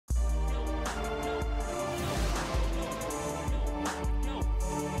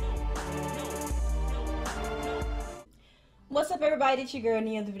What's up everybody, it's your girl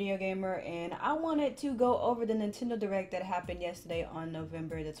Nia the Video Gamer, and I wanted to go over the Nintendo Direct that happened yesterday on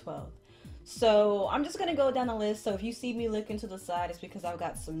November the 12th. So I'm just gonna go down the list, so if you see me looking to the side, it's because I've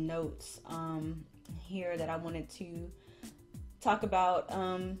got some notes here that I wanted to talk about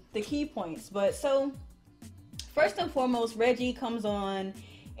the key points. But so first and foremost, Reggie comes on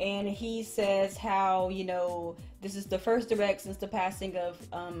and he says how, you know, this is the first Direct since the passing of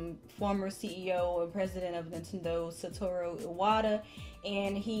former CEO and president of Nintendo, Satoru Iwata,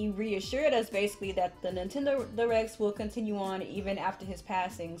 and he reassured us basically that the Nintendo Directs will continue on even after his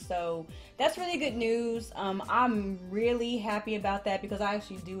passing. So that's really good news. I'm really happy about that because I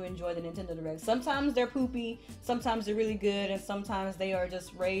actually do enjoy the Nintendo Directs. Sometimes they're poopy, sometimes they're really good, and sometimes they are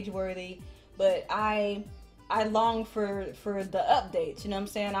just rage-worthy, but I long for the updates, you know what I'm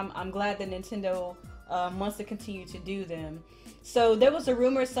saying? I'm glad that Nintendo wants to continue to do them. So there was a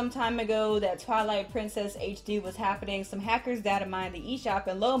rumor some time ago that Twilight Princess HD was happening. Some hackers data mined the eShop,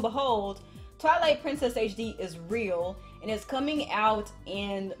 and lo and behold, Twilight Princess HD is real, and it's coming out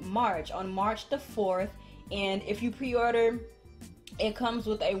in March, on March the 4th. And if you pre-order, it comes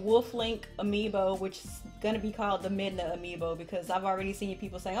with a Wolf Link amiibo, which is going to be called the Midna amiibo, because I've already seen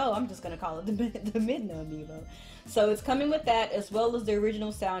people saying, oh, I'm just going to call it the Midna amiibo. So it's coming with that, as well as the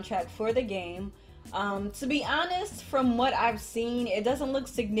original soundtrack for the game. To be honest, from what I've seen, it doesn't look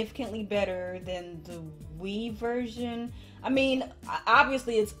significantly better than the Wii version. I mean,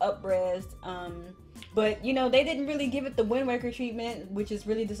 obviously it's up-resed, but, you know, they didn't really give it the Wind Waker treatment, which is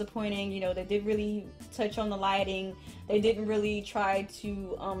really disappointing. You know, they did really touch on the lighting. They didn't really try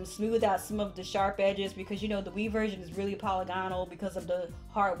to smooth out some of the sharp edges, because, you know, the Wii version is really polygonal because of the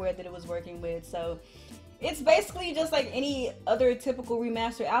hardware that it was working with. So it's basically just like any other typical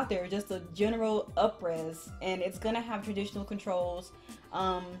remaster out there, just a general up-res, and it's gonna have traditional controls,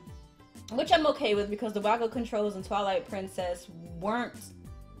 which I'm okay with, because the waggle controls in Twilight Princess weren't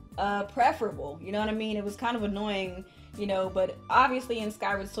preferable, you know what I mean? It was kind of annoying, you know, but obviously in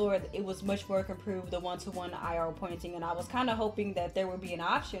Skyward Sword it was much more improved, the one-to-one IR pointing, and I was kind of hoping that there would be an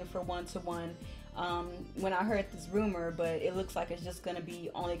option for one-to-one when I heard this rumor, but it looks like it's just going to be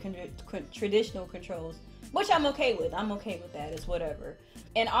only traditional controls, which I'm okay with. I'm okay with that. It's whatever.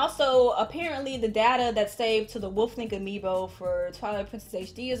 And also, apparently the data that's saved to the Wolf Link amiibo for Twilight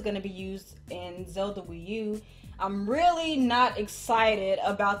Princess HD is going to be used in Zelda Wii U. I'm really not excited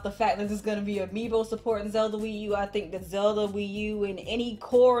about the fact that there's going to be amiibo support in Zelda Wii U. I think that Zelda Wii U and any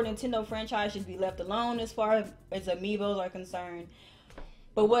core Nintendo franchise should be left alone as far as amiibos are concerned.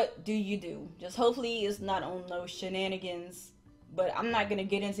 But what do you do? Just hopefully it's not on those shenanigans, but I'm not going to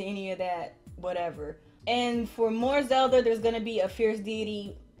get into any of that, whatever. And for more Zelda, there's going to be a Fierce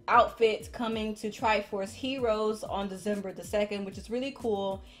Deity outfit coming to Triforce Heroes on December the 2nd, which is really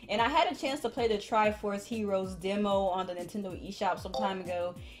cool. And I had a chance to play the Triforce Heroes demo on the Nintendo eShop some time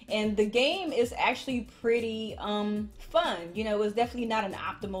ago, and the game is actually pretty fun. You know, it's definitely not an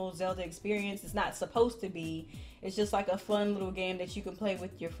optimal Zelda experience. It's not supposed to be. It's just like a fun little game that you can play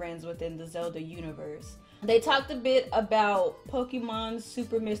with your friends within the Zelda universe. They talked a bit about Pokemon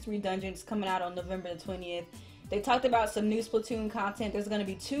Super Mystery Dungeons coming out on November the 20th. They talked about some new Splatoon content. There's going to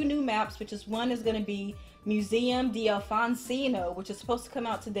be 2 new maps, which is one is going to be Museum di Alfonsino, which is supposed to come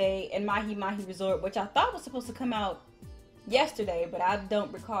out today, and Mahi Mahi Resort, which I thought was supposed to come out yesterday, but I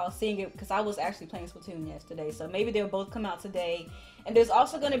don't recall seeing it because I was actually playing Splatoon yesterday. So maybe they'll both come out today. And there's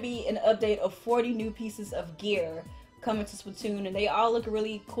also going to be an update of 40 new pieces of gear coming to Splatoon, and they all look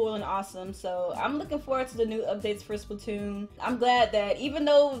really cool and awesome. So I'm looking forward to the new updates for Splatoon. I'm glad that even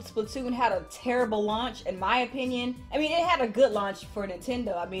though Splatoon had a terrible launch, in my opinion, I mean, it had a good launch for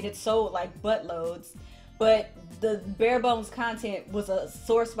Nintendo. I mean, it sold like buttloads, but the bare bones content was a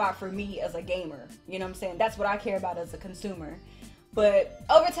sore spot for me as a gamer. You know what I'm saying? That's what I care about as a consumer. But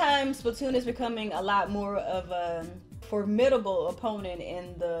over time, Splatoon is becoming a lot more of a formidable opponent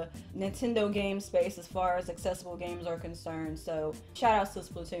in the Nintendo game space as far as accessible games are concerned. So shout outs to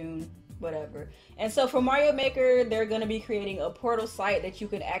Splatoon, whatever. And so for Mario Maker, they're going to be creating a portal site that you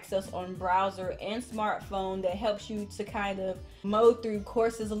can access on browser and smartphone that helps you to kind of mode through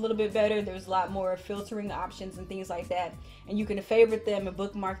courses a little bit better. There's a lot more filtering options and things like that, and you can favorite them and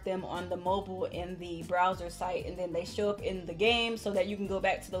bookmark them on the mobile and the browser site, and then they show up in the game so that you can go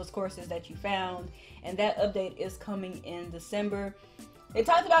back to those courses that you found. And that update is coming in December. They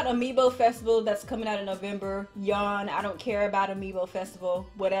talked about Amiibo Festival that's coming out in November. Yawn, I don't care about Amiibo Festival,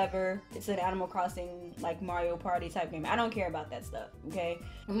 whatever. It's an Animal Crossing, like Mario Party type game. I don't care about that stuff, okay?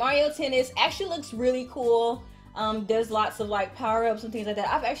 Mario Tennis actually looks really cool. There's lots of like power-ups and things like that.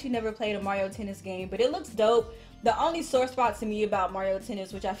 I've actually never played a Mario Tennis game, but it looks dope. The only sore spot to me about Mario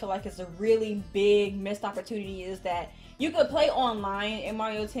Tennis, which I feel like is a really big missed opportunity, is that You could play online in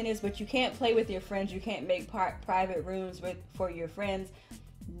Mario Tennis, but you can't play with your friends. You can't make private rooms for your friends.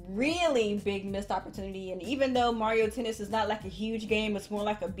 Really big missed opportunity. And even though Mario Tennis is not like a huge game, it's more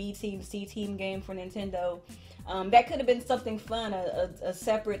like a B team, C team game for Nintendo. That could have been something fun, a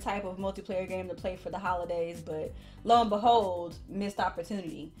separate type of multiplayer game to play for the holidays, but lo and behold, missed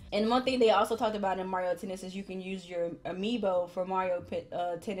opportunity. And one thing they also talked about in Mario Tennis is you can use your amiibo for Mario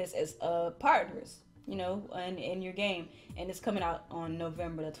Tennis as partners, you know, in your game, and it's coming out on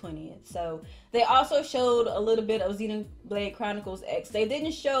November the 20th. So they also showed a little bit of Xenoblade Chronicles X. They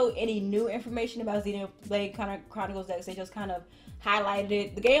didn't show any new information about Xenoblade Chronicles X. They just kind of highlighted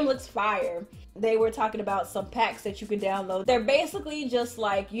it. The game looks fire. They were talking about some packs that you can download. They're basically just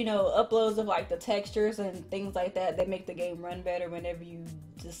like, you know, uploads of like the textures and things like that that make the game run better whenever you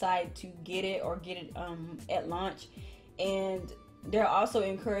decide to get it or get it at launch. And they're also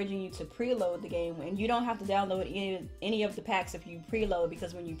encouraging you to preload the game, and you don't have to download any of the packs if you preload,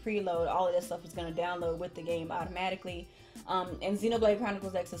 because when you preload, all of that stuff is going to download with the game automatically. And Xenoblade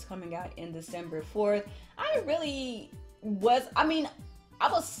Chronicles X is coming out in December 4th. I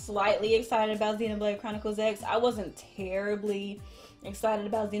was slightly excited about Xenoblade Chronicles X. I wasn't terribly excited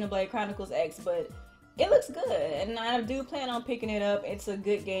about Xenoblade Chronicles X, but it looks good, and I do plan on picking it up. It's a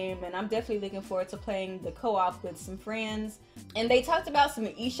good game, and I'm definitely looking forward to playing the co-op with some friends. And they talked about some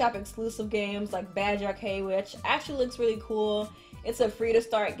eShop exclusive games like Badge Arcade, which actually looks really cool. It's a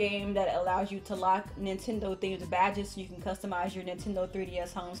free-to-start game that allows you to lock Nintendo-themed badges so you can customize your Nintendo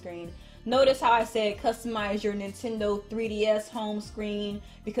 3DS home screen. Notice how I said customize your Nintendo 3DS home screen,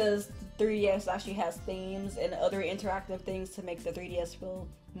 because the 3DS actually has themes and other interactive things to make the 3DS feel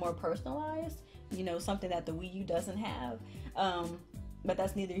more personalized. You know, something that the Wii U doesn't have. But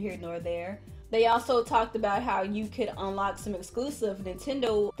that's neither here nor there. They also talked about how you could unlock some exclusive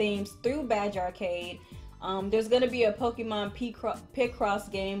Nintendo themes through Badge Arcade. There's going to be a Pokemon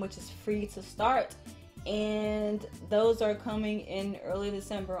Picross game, which is free to start. And those are coming in early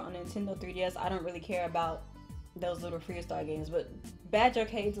December on Nintendo 3DS. I don't really care about those little free to start games, but Badge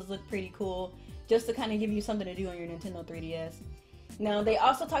Arcade does look pretty cool, just to kind of give you something to do on your Nintendo 3DS. Now, they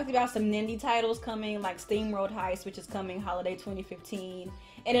also talked about some indie titles coming, like SteamWorld Heist, which is coming holiday 2015.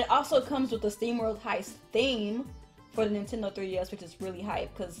 And it also comes with the SteamWorld Heist theme for the Nintendo 3DS, which is really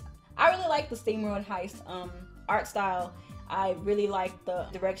hype, because I really like the SteamWorld Heist art style. I really like the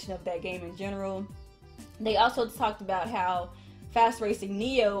direction of that game in general. They also talked about how Fast Racing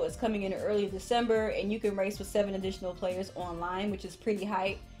Neo is coming in early December, and you can race with 7 additional players online, which is pretty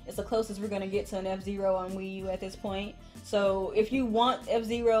hype. It's the closest we're going to get to an F-Zero on Wii U at this point. So if you want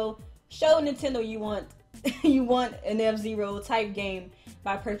F-Zero, show Nintendo you want an F-Zero type game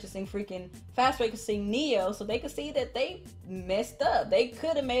by purchasing freaking Fast Racing Neo, so they could see that they messed up. They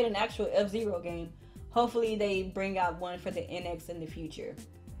could have made an actual F-Zero game. Hopefully they bring out one for the NX in the future.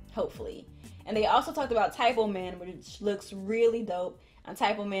 Hopefully. And they also talked about Typo Man, which looks really dope. And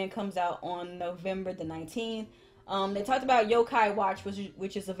Typo Man comes out on November the 19th. They talked about Yokai Watch,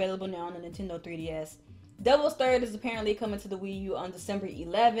 which is available now on the Nintendo 3DS. Devil's Third is apparently coming to the Wii U on December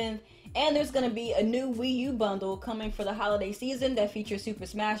 11th. And there's going to be a new Wii U bundle coming for the holiday season that features Super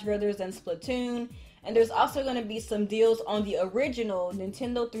Smash Bros. And Splatoon. And there's also going to be some deals on the original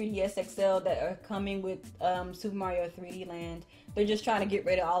Nintendo 3DS XL that are coming with Super Mario 3D Land. They're just trying to get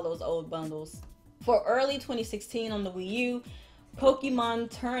rid of all those old bundles. For early 2016 on the Wii U, Pokken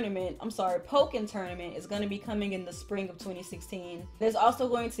Tournament is going to be coming in the spring of 2016. There's also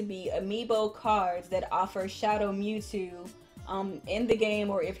going to be amiibo cards that offer Shadow Mewtwo in the game,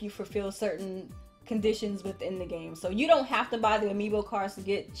 or if you fulfill certain conditions within the game. So you don't have to buy the amiibo cards to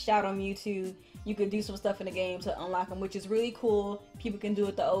get Shadow Mewtwo. You could do some stuff in the game to unlock them, which is really cool. People can do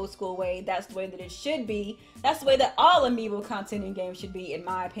it the old school way. That's the way that it should be. That's the way that all amiibo content in games should be, in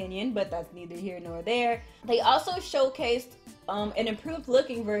my opinion, but that's neither here nor there. They also showcased an improved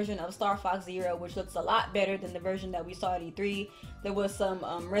looking version of Star Fox Zero, which looks a lot better than the version that we saw at E3. There was some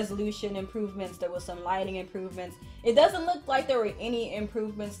resolution improvements. There was some lighting improvements. It doesn't look like there were any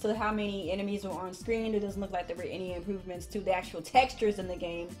improvements to how many enemies were on screen. It doesn't look like there were any improvements to the actual textures in the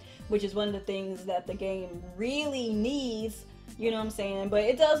game, which is one of the things that the game really needs, you know what I'm saying? But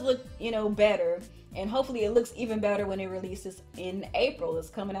it does look, you know, better. And hopefully it looks even better when it releases in April. It's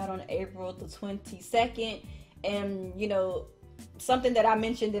coming out on April the 22nd. And, you know, something that I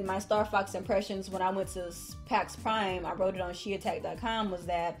mentioned in my Star Fox impressions when I went to PAX Prime, I wrote it on SheAttack.com, was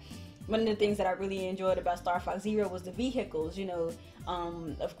that one of the things that I really enjoyed about Star Fox Zero was the vehicles. You know,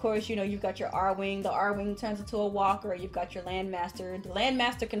 of course, you know, you've got your R-Wing. The R-Wing turns into a walker. You've got your Landmaster. The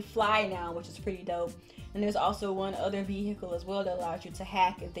Landmaster can fly now, which is pretty dope. And there's also one other vehicle as well that allows you to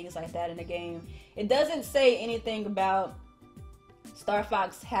hack and things like that in the game. It doesn't say anything about Star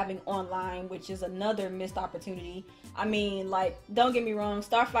Fox having online, which is another missed opportunity. I mean, like, don't get me wrong,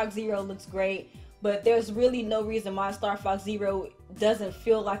 Star Fox Zero looks great, but there's really no reason why Star Fox Zero doesn't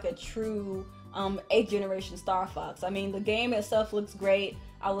feel like a true 8th generation Star Fox. I mean, the game itself looks great.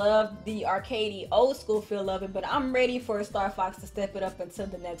 I love the arcadey old school feel of it, but I'm ready for Star Fox to step it up into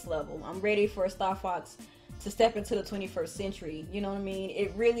the next level. I'm ready for Star Fox to step into the 21st century. You know what I mean?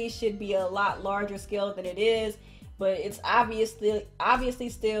 It really should be a lot larger scale than it is, but it's obviously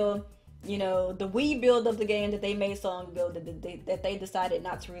still, you know, the Wii build of the game that they made so long ago that they decided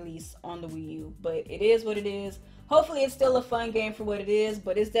not to release on the Wii U. But it is what it is. Hopefully it's still a fun game for what it is,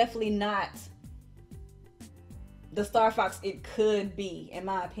 but it's definitely not the Star Fox it could be, in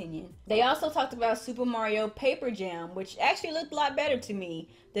my opinion. They also talked about Super Mario Paper Jam, which actually looked a lot better to me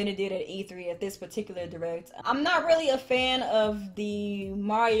than it did at E3 at this particular direct. I'm not really a fan of the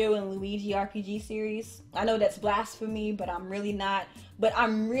Mario and Luigi RPG series. I know that's blasphemy, but I'm really not. But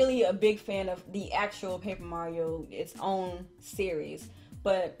I'm really a big fan of the actual Paper Mario, its own series.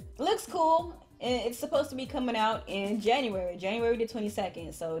 But it looks cool, and it's supposed to be coming out in January the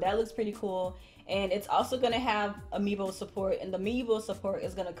 22nd, so that looks pretty cool. And it's also going to have amiibo support, and the amiibo support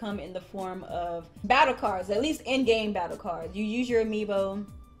is going to come in the form of battle cards, at least in-game battle cards. You use your amiibo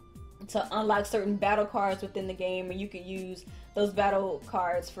to unlock certain battle cards within the game, and you can use those battle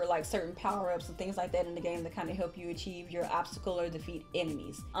cards for like certain power-ups and things like that in the game to kind of help you achieve your obstacle or defeat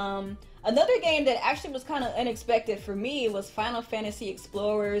enemies. Another game that actually was kind of unexpected for me was Final Fantasy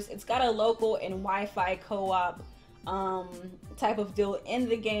Explorers. It's got a local and Wi-Fi co-op type of deal in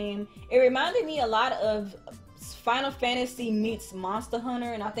the game. It reminded me a lot of Final Fantasy meets Monster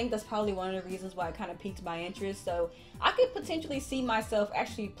Hunter, and I think that's probably one of the reasons why it kind of piqued my interest. So I could potentially see myself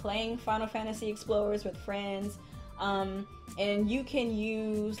actually playing Final Fantasy Explorers with friends. And you can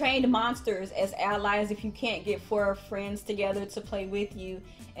use trained monsters as allies if you can't get 4 friends together to play with you.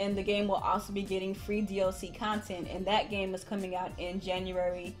 And the game will also be getting free DLC content, and that game is coming out in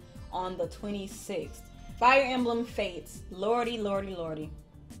January on the 26th. Fire Emblem Fates. Lordy, lordy, lordy.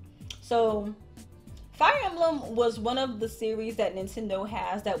 So Fire Emblem was one of the series that Nintendo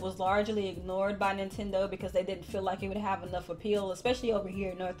has that was largely ignored by Nintendo because they didn't feel like it would have enough appeal, especially over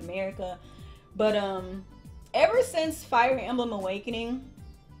here in North America. But ever since Fire Emblem Awakening,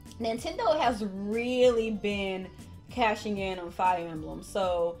 Nintendo has really been cashing in on Fire Emblem.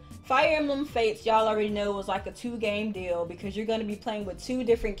 So Fire Emblem Fates, y'all already know, was like a 2-game deal because you're going to be playing with 2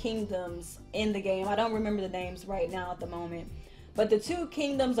 different kingdoms in the game. I don't remember the names right now at the moment, but the 2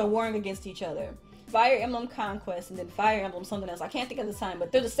 kingdoms are warring against each other. Fire Emblem Conquest and then Fire Emblem something else. I can't think of the time,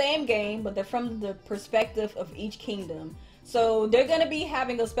 but they're the same game, but they're from the perspective of each kingdom. So they're going to be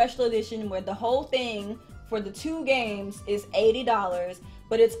having a special edition where the whole thing for the 2 games is $80,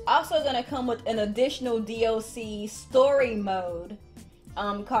 but it's also going to come with an additional DLC story mode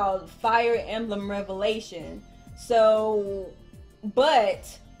called Fire Emblem Revelation. So,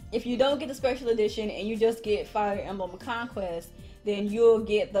 but if you don't get the special edition and you just get Fire Emblem Conquest, then you'll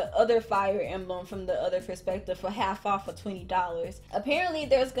get the other Fire Emblem from the other perspective for half off for $20. Apparently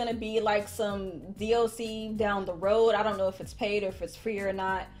there's gonna be like some DLC down the road. I don't know if it's paid or if it's free or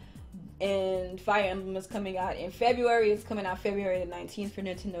not. And Fire Emblem is coming out in February. It's coming out February the 19th for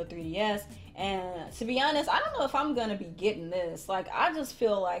Nintendo 3DS. And to be honest, I don't know if I'm gonna be getting this. Like, I just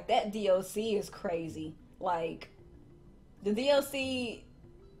feel like that DLC is crazy. Like, the DLC,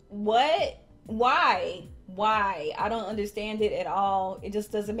 what? Why? I don't understand it at all. It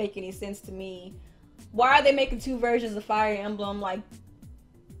just doesn't make any sense to me. Why are they making 2 versions of Fire Emblem? Like,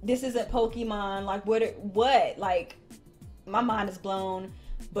 this isn't Pokemon. Like, what? Like, my mind is blown.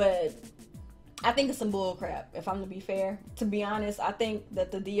 But I think it's some bull crap, if I'm to be fair. To be honest, I think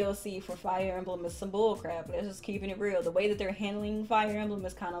that the DLC for Fire Emblem is some bull crap. Let's just keeping it real. The way that they're handling Fire Emblem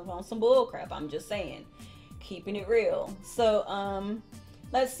is kind of on some bull crap. I'm just saying. Keeping it real. So,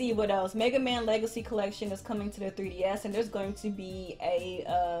 let's see what else. Mega Man Legacy Collection is coming to the 3DS, and there's going to be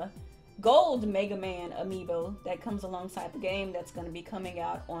a gold Mega Man amiibo that comes alongside the game that's going to be coming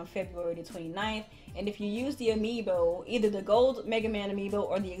out on February the 29th. And if you use the amiibo, either the gold Mega Man amiibo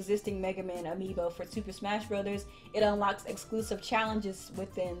or the existing Mega Man amiibo for Super Smash Bros., it unlocks exclusive challenges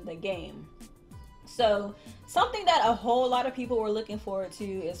within the game. So, something that a whole lot of people were looking forward to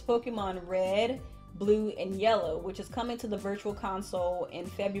is Pokemon Red, Blue, and Yellow, which is coming to the Virtual Console in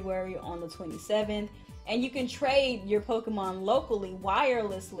February on the 27th. And you can trade your Pokemon locally,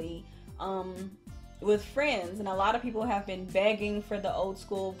 wirelessly, with friends. And a lot of people have been begging for the old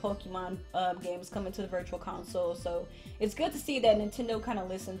school Pokemon games coming to the Virtual Console. So it's good to see that Nintendo kind of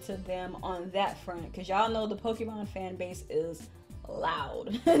listened to them on that front, because y'all know the Pokemon fan base is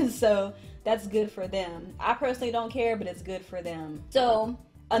loud. So that's good for them. I personally don't care, but it's good for them. So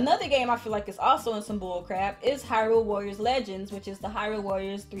another game I feel like is also in some bull crap is Hyrule Warriors Legends, which is the Hyrule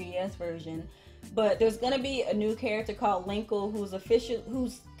Warriors 3DS version. But there's gonna be a new character called Linkle,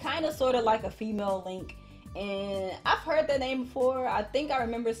 who's kind of sort of like a female Link. And I've heard that name before. I think I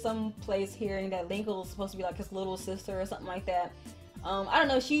remember someplace hearing that Linkle is supposed to be like his little sister or something like that. I don't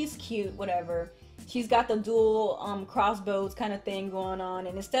know, she's cute, whatever. She's got the dual crossbows kind of thing going on,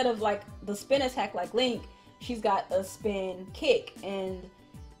 and instead of like the spin attack like Link, she's got a spin kick. And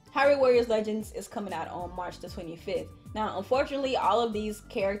Hyrule Warriors Legends is coming out on March the 25th. Now, unfortunately, all of these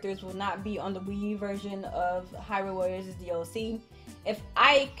characters will not be on the Wii U version of Hyrule Warriors DLC. If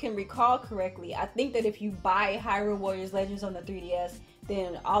I can recall correctly, I think that if you buy Hyrule Warriors Legends on the 3DS,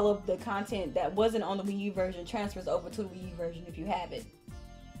 then all of the content that wasn't on the Wii U version transfers over to the Wii U version if you have it.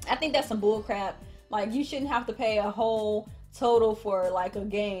 I think that's some bull crap. Like, you shouldn't have to pay a whole total for like a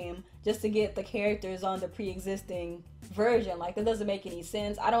game just to get the characters on the pre-existing version. Like, that doesn't make any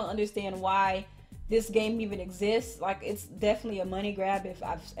sense. I don't understand why this game even exists. Like, it's definitely a money grab if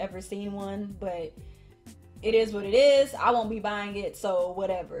I've ever seen one, but it is what it is. I won't be buying it, so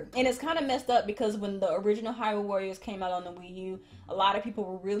whatever. And it's kind of messed up because when the original Hyrule Warriors came out on the Wii U, a lot of people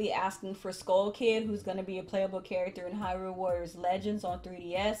were really asking for Skull Kid, who's going to be a playable character in Hyrule Warriors Legends on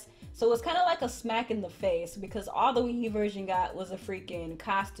 3DS. So it's kind of like a smack in the face, because all the Wii U version got was a freaking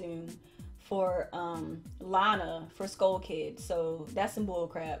costume for Lana for Skull Kid. So that's some bull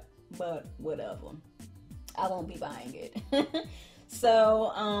crap, but whatever. I won't be buying it.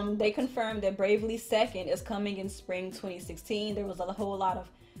 So they confirmed that Bravely Second is coming in spring 2016. There was a whole lot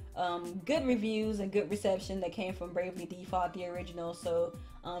of good reviews and good reception that came from Bravely Default, the original. So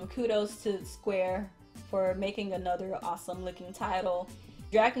kudos to Square for making another awesome looking title.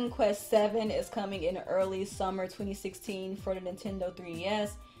 Dragon Quest VII is coming in early summer 2016 for the Nintendo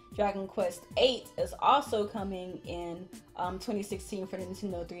 3DS. Dragon Quest VIII is also coming in 2016 for the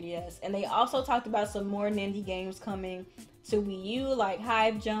Nintendo 3DS. And they also talked about some more indie games coming to Wii U, like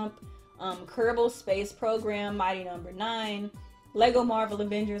Hive Jump, Kerbal Space Program, Mighty No. 9, Lego Marvel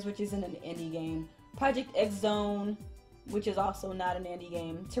Avengers, which isn't an indie game, Project X Zone, which is also not an indie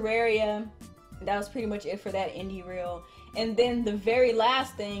game, Terraria. That was pretty much it for that indie reel. And then the very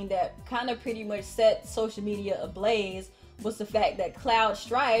last thing that kind of pretty much set social media ablaze was the fact that Cloud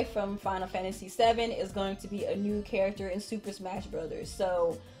Strife from Final Fantasy VII is going to be a new character in Super Smash Bros.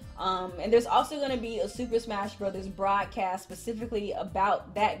 So, and there's also going to be a Super Smash Bros. Broadcast specifically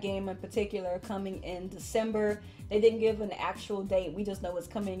about that game in particular coming in December. They didn't give an actual date, we just know it's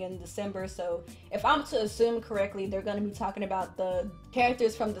coming in December. So if I'm to assume correctly, they're going to be talking about the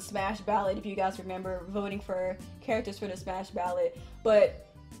characters from the Smash Ballot, if you guys remember voting for characters for the Smash Ballot.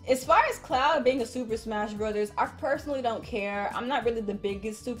 But as far as Cloud being a Super Smash Brothers, I personally don't care. I'm not really the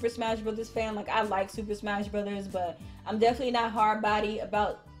biggest Super Smash Brothers fan. Like, I like Super Smash Brothers, but I'm definitely not hard body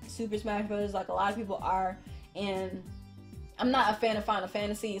about Super Smash Brothers like a lot of people are. And I'm not a fan of Final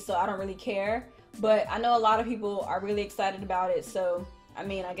Fantasy, so I don't really care. But I know a lot of people are really excited about it, so I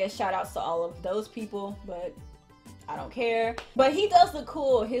mean, I guess shout outs to all of those people, but I don't care. But he does look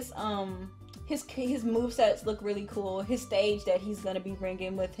cool. His movesets look really cool. His stage that he's going to be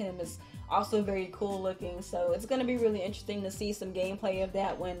bringing with him is also very cool looking. So it's going to be really interesting to see some gameplay of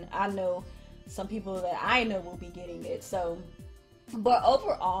that when I know some people that I know will be getting it. So, but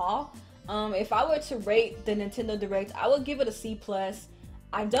overall, if I were to rate the Nintendo Direct, I would give it a C+.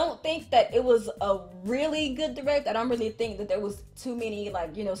 I don't think that it was a really good Direct. I don't really think that there was too many,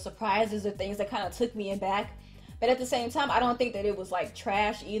 like, you know, surprises or things that kind of took me aback. But at the same time, I don't think that it was like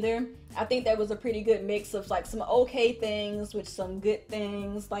trash either. I think that was a pretty good mix of like some okay things with some good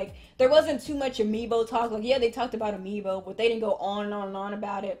things. Like, there wasn't too much Amiibo talk. Like, yeah, they talked about Amiibo, but they didn't go on and on and on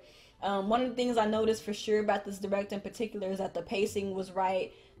about it. One of the things I noticed for sure about this Direct in particular is that the pacing was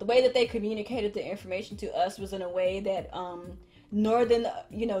right. The way that they communicated the information to us was in a way that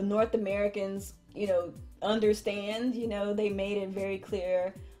North Americans, you know, understand. You know, they made it very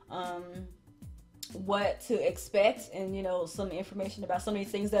clear what to expect, and, you know, some information about some of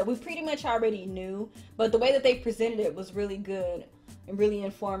these things that we pretty much already knew, but the way that they presented it was really good and really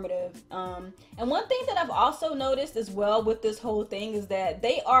informative. And one thing that I've also noticed as well with this whole thing is that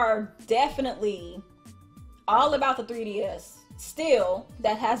they are definitely all about the 3DS. still.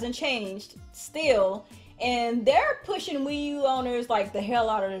 That hasn't changed still. And they're pushing Wii U owners like the hell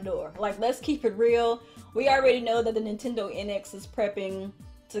out of the door. Like, let's keep it real. We already know that the Nintendo NX is prepping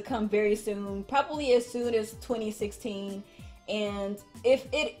to come very soon, probably as soon as 2016. And if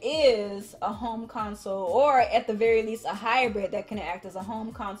it is a home console, or at the very least a hybrid that can act as a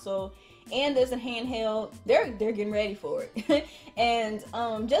home console and as a handheld, they're getting ready for it. And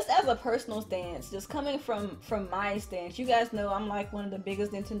just as a personal stance, just coming from my stance, you guys know I'm like one of the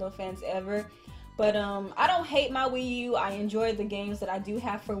biggest Nintendo fans ever. But I don't hate my Wii U. I enjoy the games that I do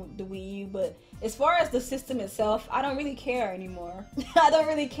have for the Wii U. But as far as the system itself, I don't really care anymore. I don't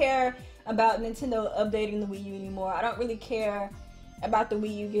really care about Nintendo updating the Wii U anymore. I don't really care about the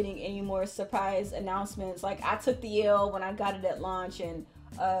Wii U getting any more surprise announcements. Like, I took the L when I got it at launch, and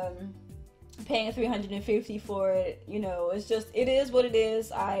paying $350 for it, you know, it's just, it is what it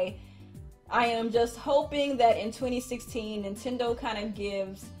is. I am just hoping that in 2016 Nintendo kind of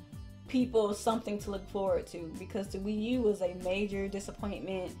gives people something to look forward to, because the Wii U was a major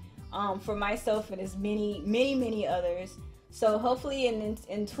disappointment for myself and as many others. So hopefully in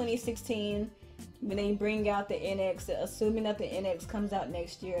 2016, when they bring out the NX, assuming that the NX comes out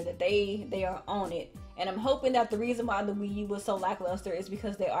next year, that they are on it. And I'm hoping that the reason why the Wii U was so lackluster is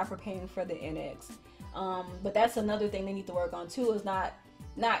because they are preparing for the NX. But that's another thing they need to work on too, is not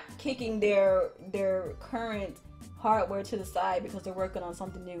kicking their current hardware to the side because they're working on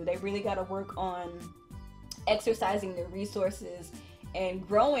something new. They really got to work on exercising their resources and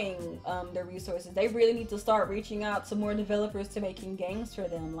growing their resources. They really need to start reaching out to more developers to making games for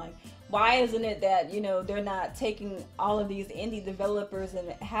them. Like, why isn't it that, you know, they're not taking all of these indie developers and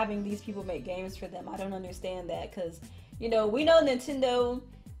having these people make games for them? I don't understand that, because, you know, we know Nintendo,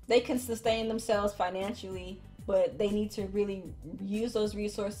 they can sustain themselves financially, but they need to really use those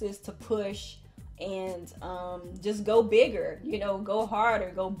resources to push and just go bigger, you know, go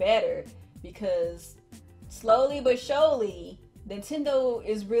harder, go better, because slowly but surely Nintendo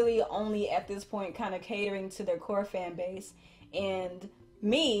is really only at this point kind of catering to their core fan base. And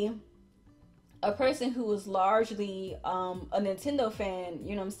me, a person who was largely a Nintendo fan,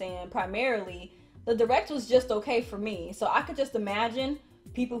 you know what I'm saying, primarily, the Direct was just okay for me. So I could just imagine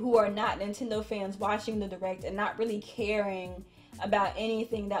people who are not Nintendo fans watching the Direct and not really caring about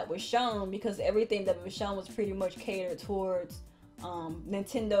anything that was shown, because everything that was shown was pretty much catered towards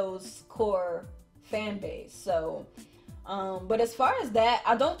Nintendo's core fan base. So but as far as that,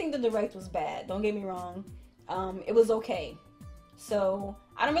 I don't think the Direct was bad, don't get me wrong. It was okay. So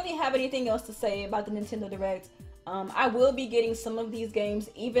I don't really have anything else to say about the Nintendo Direct. I will be getting some of these games,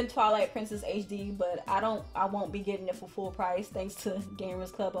 even Twilight Princess HD, but I won't be getting it for full price thanks to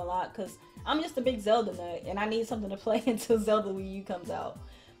Gamers Club Unlocked, because I'm just a big Zelda nut and I need something to play until Zelda Wii U comes out.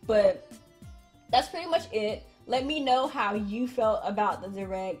 But that's pretty much it. Let me know how you felt about the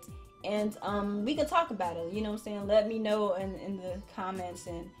Direct, and we can talk about it, you know what I'm saying? Let me know in the comments,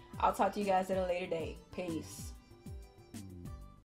 and I'll talk to you guys at a later date. Peace.